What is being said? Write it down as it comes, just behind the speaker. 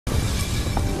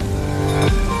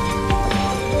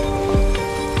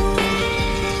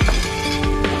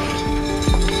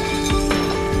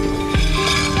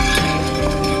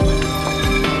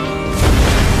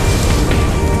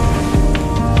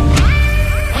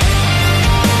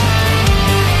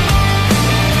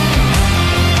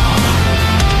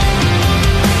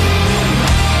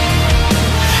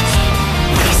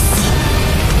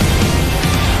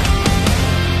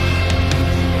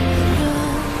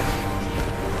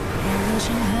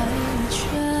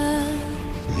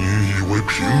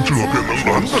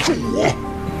拦得住我？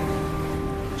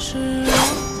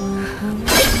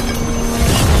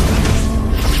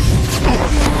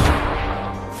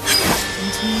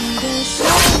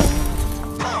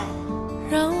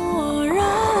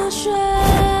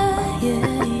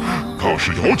他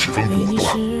是有几分果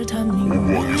断，不过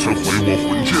你虽毁我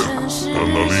魂剑，但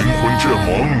那灵魂剑芒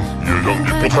也让你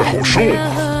不太好受。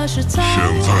现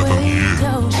在的你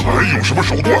还有什么手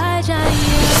段？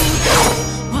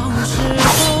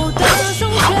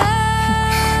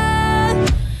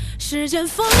时间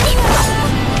风月，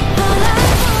跑来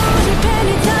跑去陪你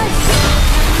在左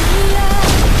看一眼，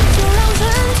就让春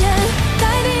天代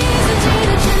替自己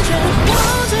的缱绻。我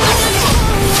最远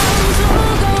的渴望足够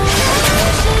让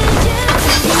时间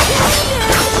一点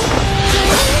点，这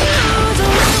一路走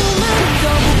来我们都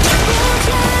不会不见。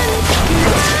余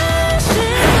温誓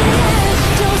言，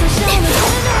就算笑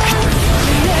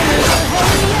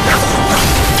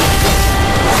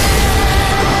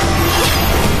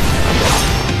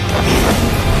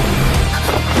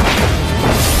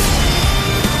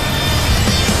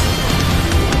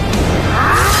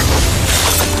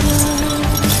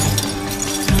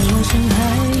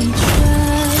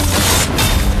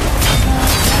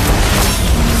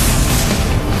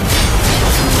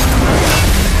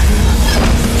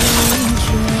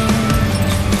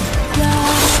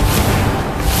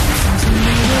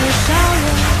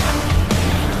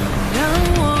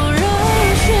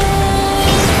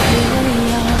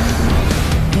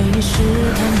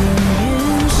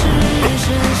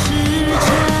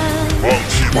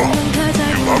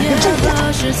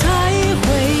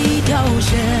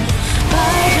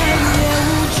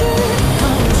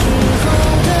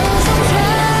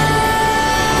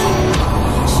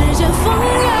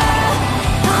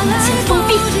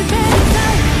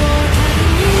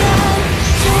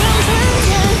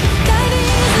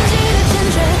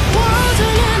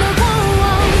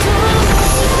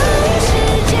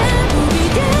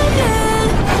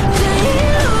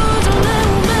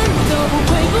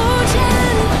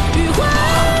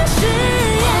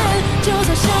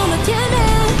得天边，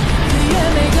岁月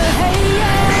每个黑夜。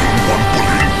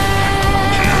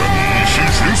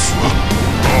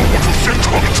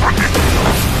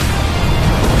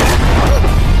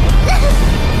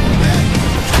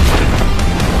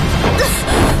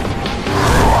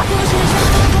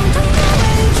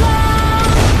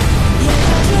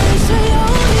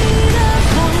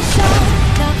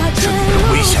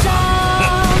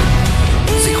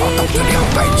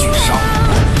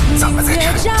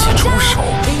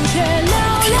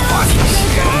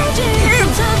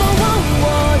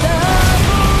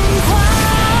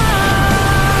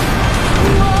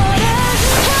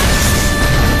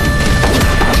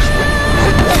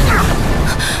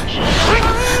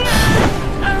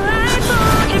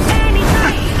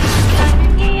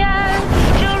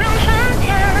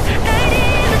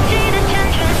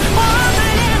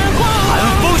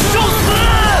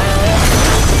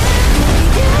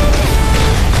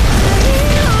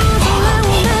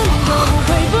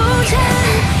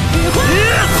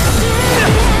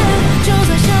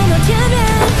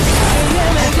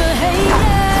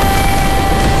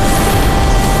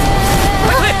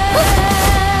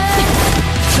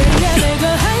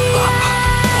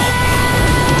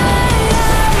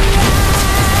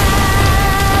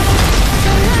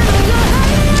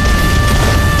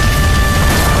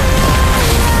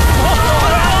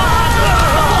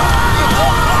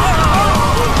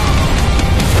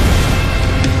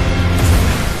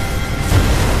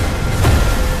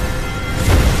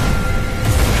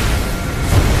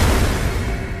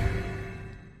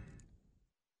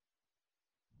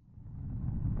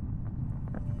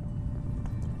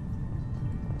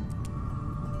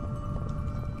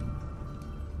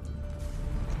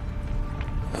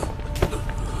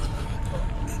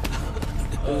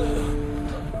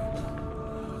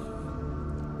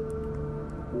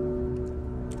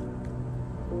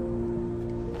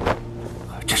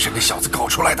这是那小子搞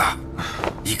出来的，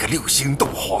一个6星斗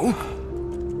皇。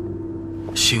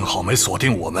幸好没锁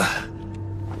定我们，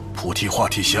菩提化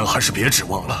体仙还是别指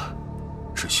望了。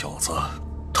这小子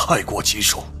太过棘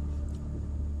手。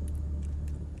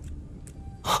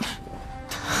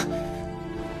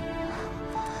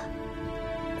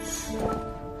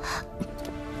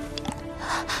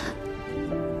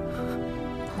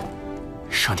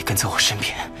让你跟在我身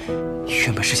边，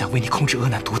原本是想为你控制厄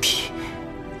难毒体，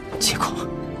结果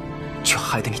却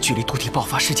害得你距离毒体爆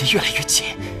发时间越来越近。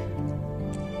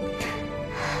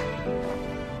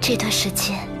这段时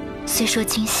间虽说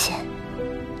惊险，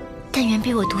但远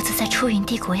比我独自在出云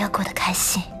帝国要过得开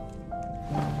心。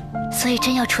所以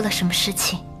真要出了什么事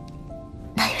情，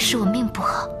那也是我命不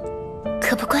好，可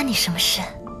可不关你什么事。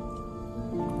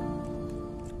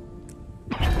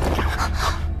萧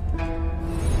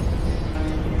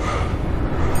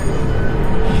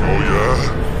炎，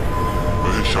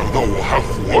没想到我还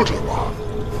活着吧？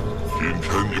今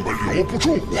天你们留不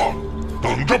住我，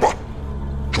等着吧！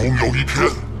终有一天，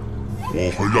我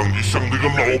会让你像那个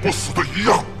老不死的一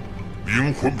样，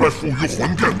灵魂被附于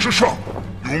魂殿之上，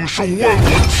永受万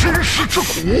恶侵蚀之苦。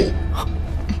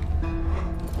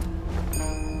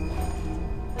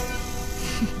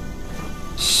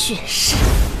血誓。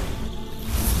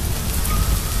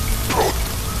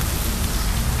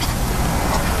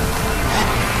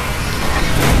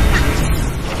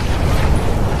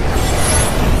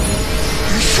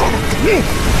你上毒！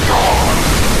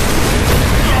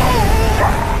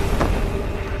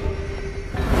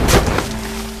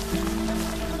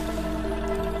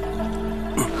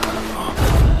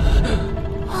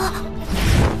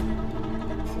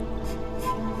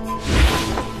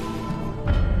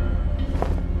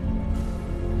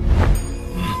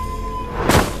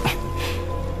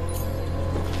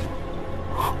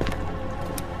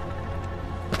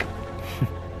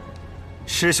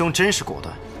师兄真是果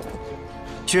断，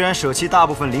居然舍弃大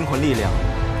部分灵魂力量，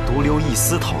独留一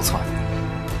丝逃窜。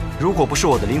如果不是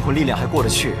我的灵魂力量还过得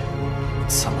去，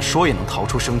怎么说也能逃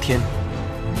出升天。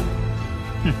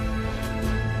哼！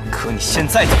可你现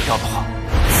在走掉的话，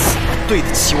怎么对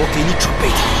得起我给你准备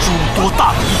的诸多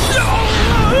大礼？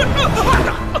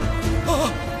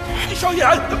萧炎，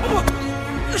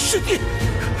师弟，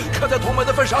看在同门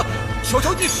的份上，求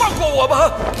求你放过我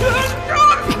吧！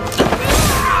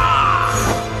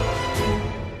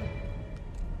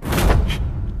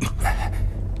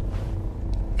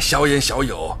萧炎小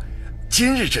友，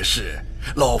今日之事，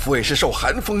老夫也是受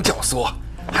寒风教唆，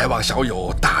还望小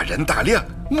友大人大量，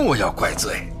莫要怪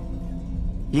罪。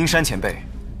阴山前辈，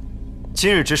今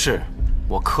日之事，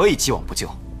我可以既往不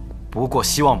咎，不过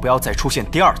希望不要再出现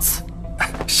第二次。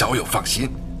小友放心。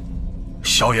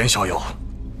萧炎小友，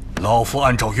老夫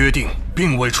按照约定，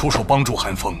并未出手帮助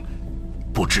寒风，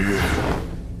不知。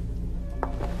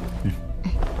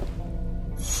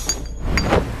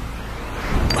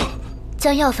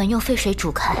将药粉用沸水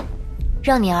煮开，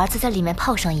让你儿子在里面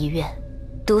泡上1月，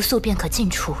毒素便可尽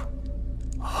除。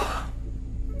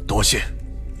多谢，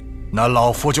那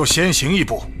老夫就先行一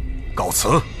步，告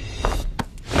辞。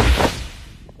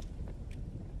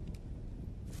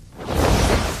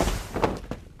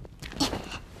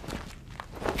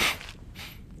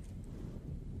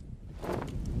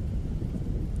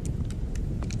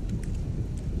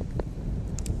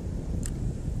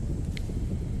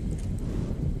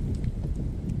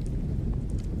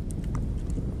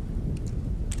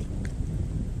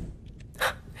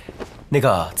那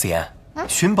个子言，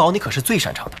寻宝你可是最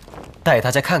擅长的，带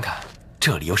大家看看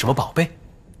这里有什么宝贝，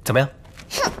怎么样？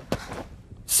哼，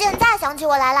现在想起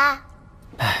我来啦？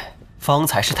哎，方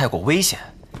才是太过危险，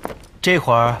这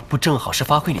会儿不正好是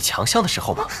发挥你强项的时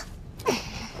候吗？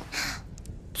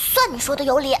算你说的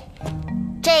有理，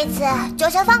这次就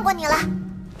先放过你了。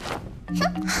哼，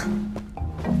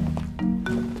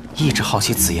一直好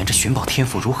奇子言这寻宝天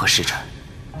赋如何施展，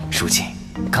如今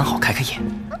刚好开开眼。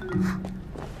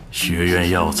学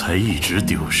院药材一直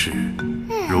丢失，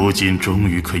如今终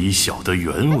于可以晓得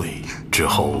原委，之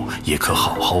后也可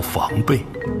好好防备。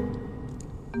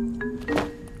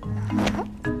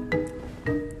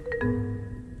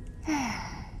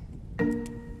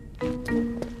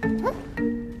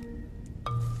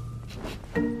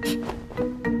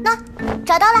那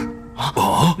找到了。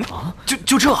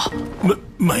就这，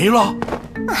没了。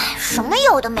哎，什么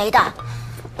有的没的，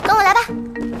跟我来吧。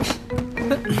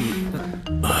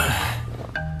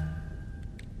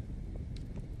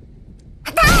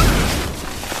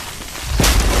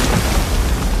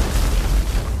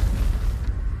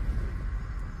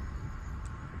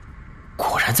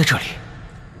果然在这里，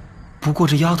不过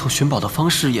这丫头寻宝的方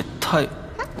式也太……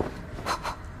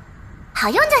好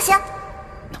用就行。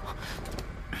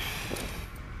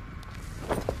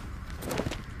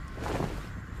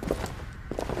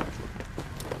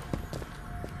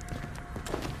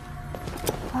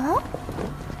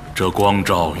这光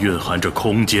照蕴含着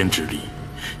空间之力，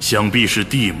想必是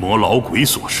地魔老鬼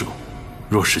所设。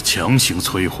若是强行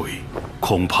摧毁，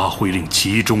恐怕会令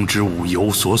其中之物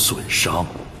有所损伤。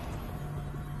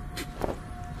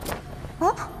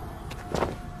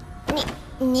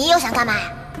你又想干嘛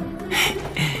呀？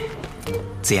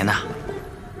子言呐，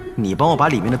你帮我把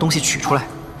里面的东西取出来，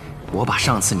我把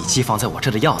上次你寄放在我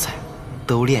这的药材，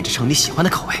都炼制成你喜欢的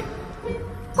口味。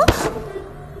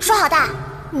说好的，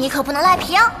你可不能赖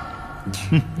皮哦。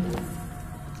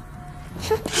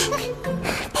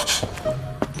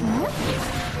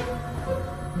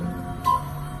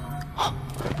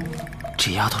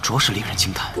这丫头着实令人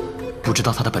惊叹，不知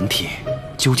道她的本体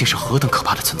究竟是何等可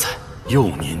怕的存在。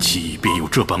幼年期便有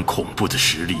这般恐怖的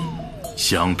实力，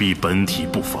想必本体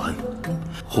不凡。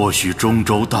或许中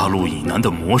州大陆以南的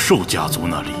魔兽家族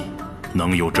那里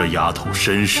能有这丫头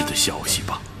身世的消息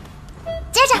吧。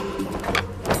接着，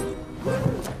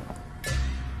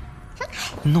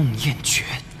弄焰诀，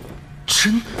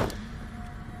真，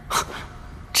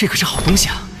这可是好东西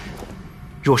啊！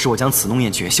若是我将此弄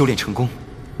焰诀修炼成功，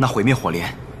那毁灭火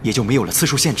莲也就没有了次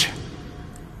数限制。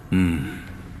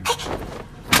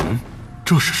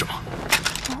这是什么？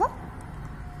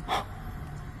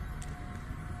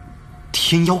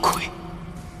天妖魁。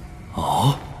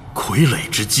哦，傀儡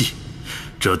之技，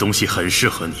这东西很适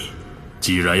合你。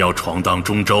既然要闯荡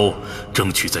中州，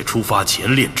争取在出发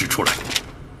前炼制出来。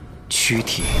躯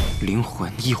体、灵魂、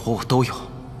异火我都有，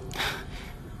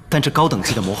但这高等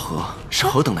级的魔核是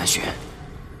何等难学。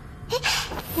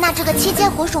那这个7阶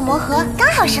火属魔核刚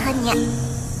好适合你。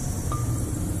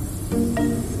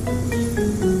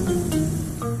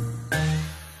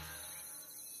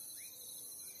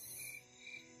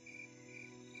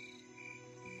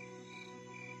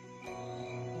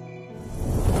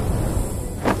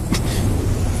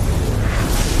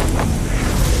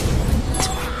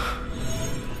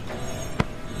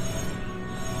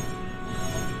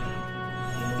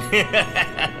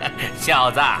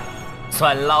小子，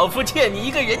算老夫欠你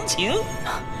一个人情。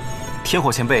天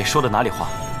火前辈说的哪里话？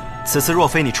此次若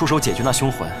非你出手解决那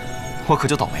凶魂，我可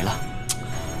就倒霉了。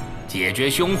解决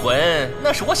凶魂，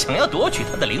那是我想要夺取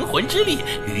他的灵魂之力，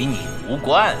与你无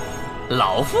关。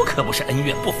老夫可不是恩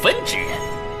怨不分之人。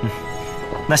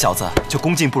那小子就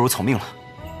恭敬不如从命了。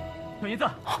小银子，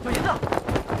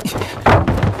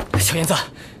小银子，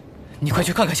你快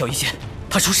去看看小医仙，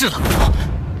他出事了。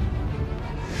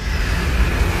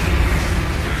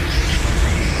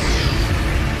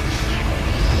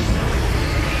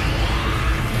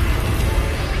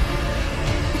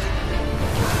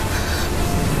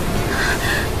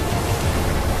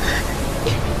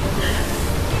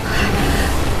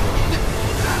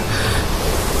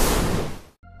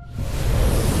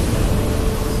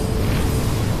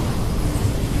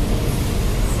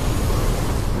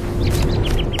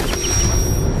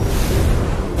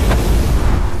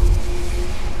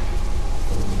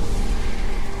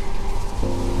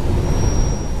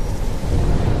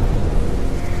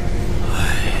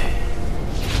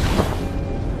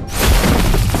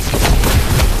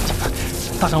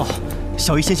大长老，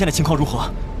小医仙现在情况如何？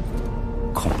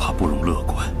恐怕不容乐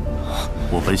观。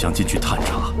我本想进去探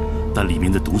查，但里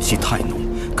面的毒气太浓，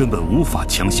根本无法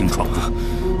强行闯入。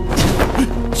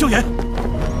萧炎，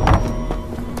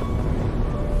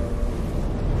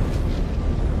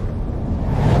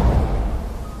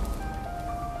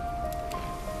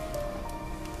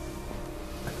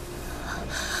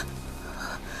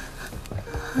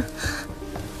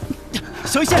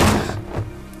小医仙。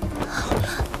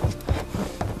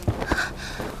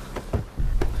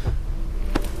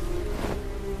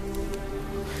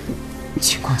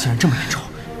情况竟然这么严重，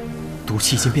毒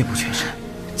气已经遍布全身，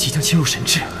即将侵入神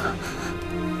智。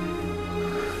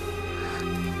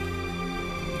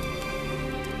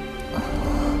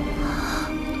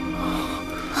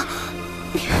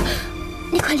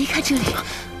你快离开这里，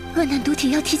恶难毒体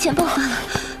要提前爆发了。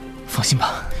放心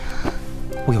吧，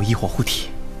我有异火护体，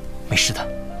没事的。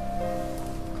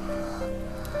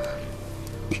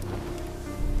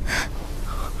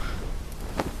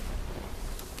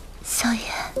萧炎，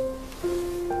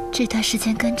这段时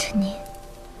间跟着你，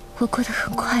我过得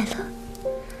很快乐。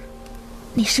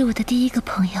你是我的第一个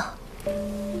朋友，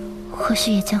或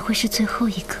许也将会是最后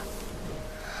一个。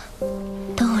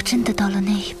等我真的到了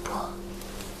那一步，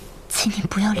请你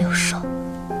不要留手，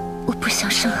我不想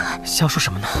伤害。瞎说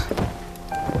什么呢？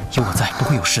有我在，不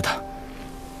会有事的。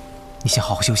你先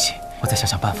好好休息，我再想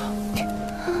想办法，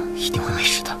一定会没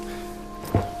事的。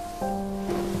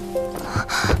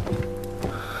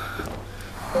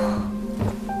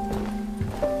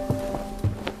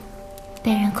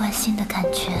被人关心的感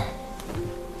觉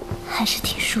还是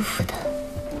挺舒服的。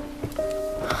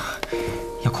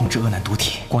要控制恶难毒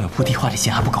体，光有菩提化的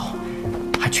线还不够，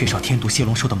还缺少天毒蝎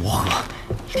龙兽的魔核，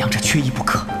两者缺一不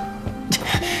可。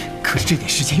可是这点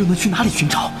时间又能去哪里寻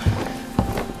找？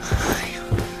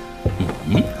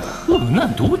恶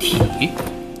难毒体，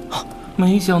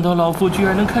没想到老夫居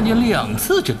然能看见2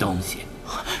次这东西。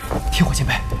天火前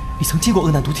辈，你曾见过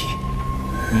恶难毒体？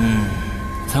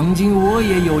曾经我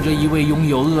也有着一位拥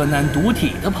有恶难毒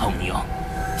体的朋友，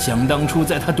想当初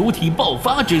在他毒体爆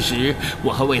发之时，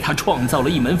我还为他创造了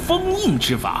一门封印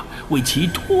之法，为其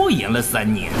拖延了3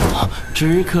年。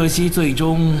只可惜最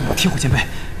终……天火前辈，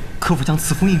可否将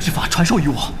此封印之法传授于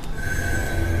我？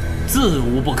自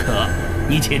无不可。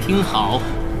你且听好。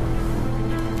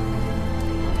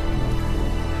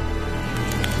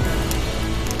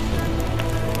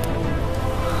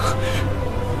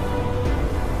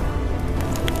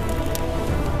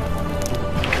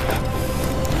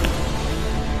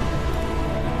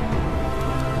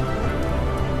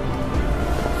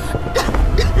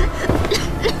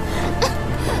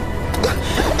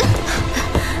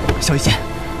小医仙，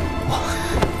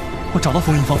我找到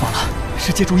封印方法了，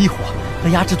是借助异火来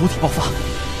压制毒体爆发。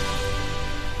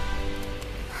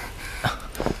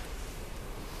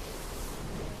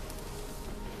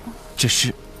只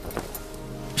是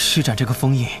施展这个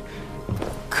封印，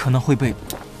可能会被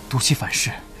毒气反噬。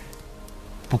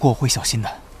不过我会小心的。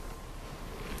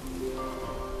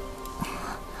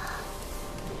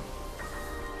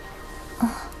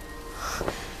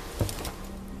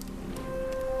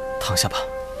躺下吧。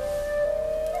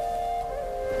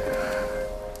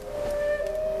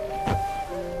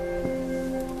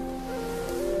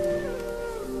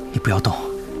你不要动，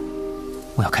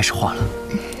我要开始画了。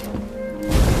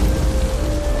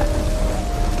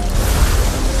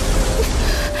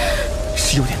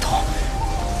是有点痛，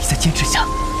你再坚持一下。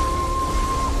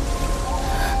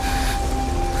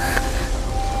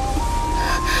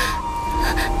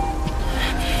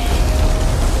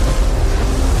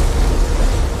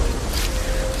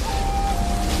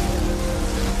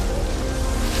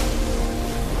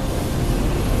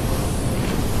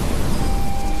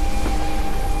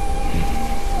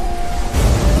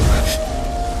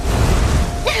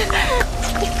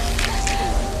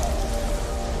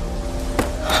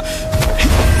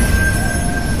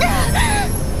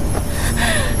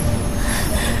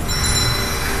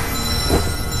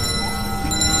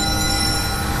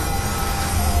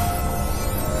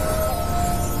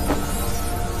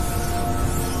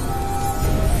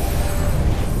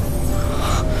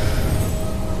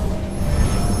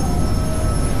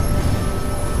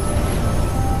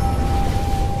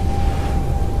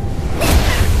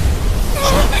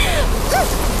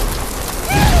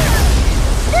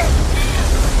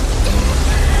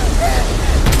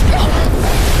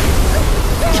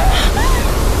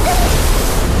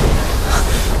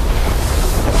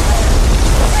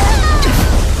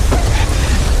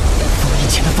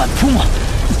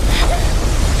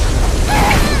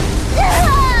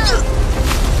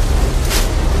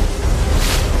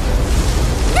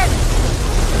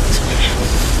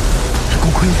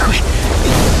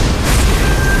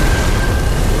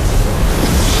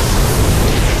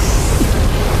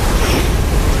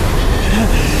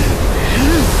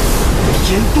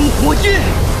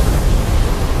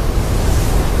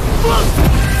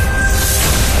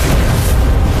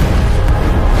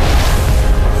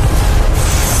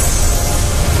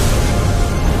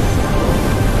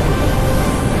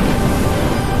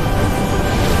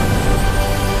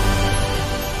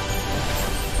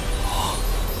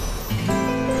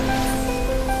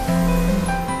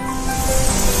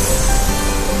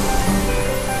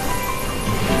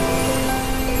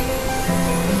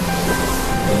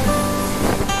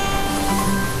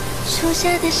树下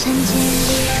的山间，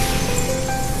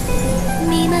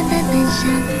弥漫淡淡香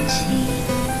气，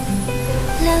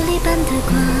琉璃般的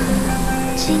光，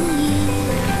晶莹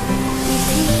一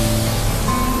滴，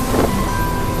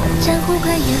将呼唤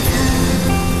远方，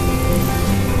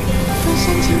浮生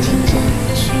轻轻遮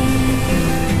去，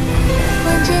望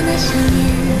着那笑脸，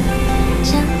张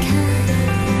开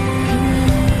屏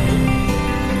影，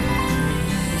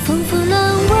丰富了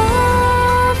我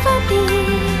发鬓。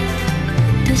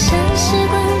多想时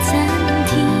光暂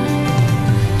停，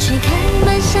去看漫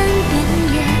山遍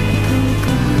野蒲公，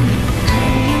还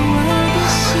有我的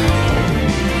心。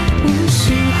无需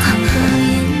太多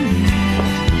言语，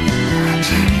只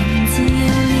能自由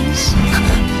旅行，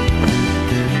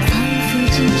仿佛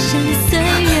只剩岁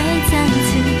月再次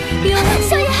永不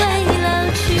会老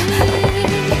去。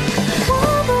我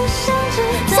不想知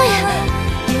道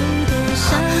有多少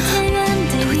太远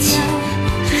的遥，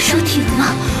说停了。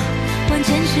万千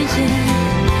世界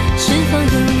是否犹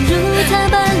如它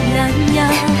般蓝耀？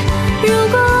如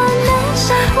果能相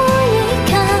互依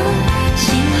靠，夕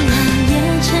阳也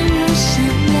沉入山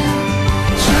腰，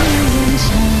去远程，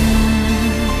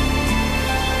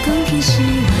共听十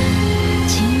万今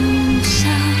宵，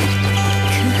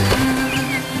可好？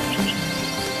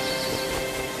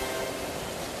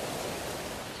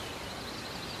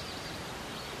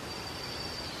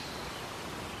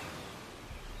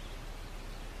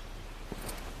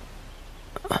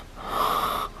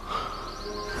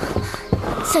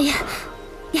小叶，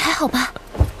你还好吧？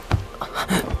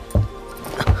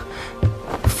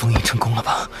封印成功了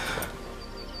吧？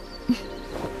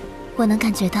我能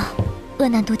感觉到，厄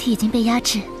难毒体已经被压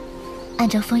制，按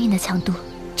照封印的强度，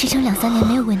支撑2、3年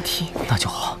没有问题。那就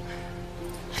好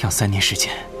，2、3年时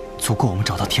间足够我们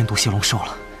找到天毒蝎龙兽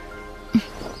了。